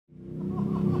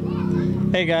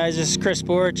Hey guys, this is Chris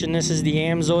Borich, and this is the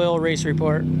AMSOIL race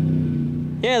report.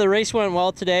 Yeah, the race went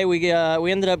well today. We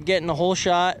ended up getting a whole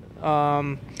shot,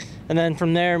 and then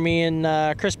from there, me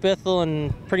and Chris Bithell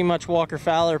and pretty much Walker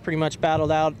Fowler pretty much battled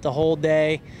out the whole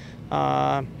day.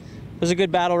 It was a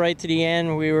good battle right to the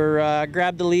end. We were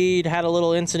grabbed the lead, had a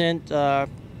little incident.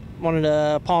 One of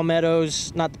the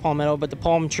palmettos, not the palmetto, but the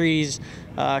palm trees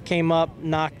came up,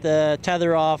 knocked the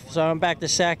tether off, so I'm back to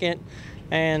second.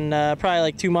 And probably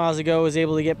like 2 miles ago was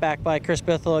able to get back by Chris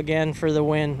Bithell again for the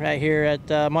win right here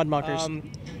at Muckers.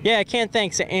 Yeah, I can't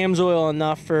thank AMSOIL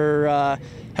enough for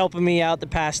helping me out the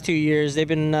past 2 years. They've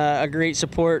been a great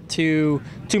support to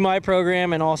my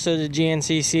program and also to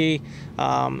GNCC.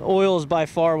 Oil is by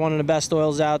far one of the best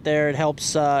oils out there. It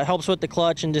helps with the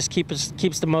clutch and just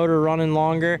keeps the motor running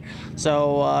longer.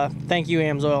 So thank you,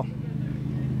 AMSOIL.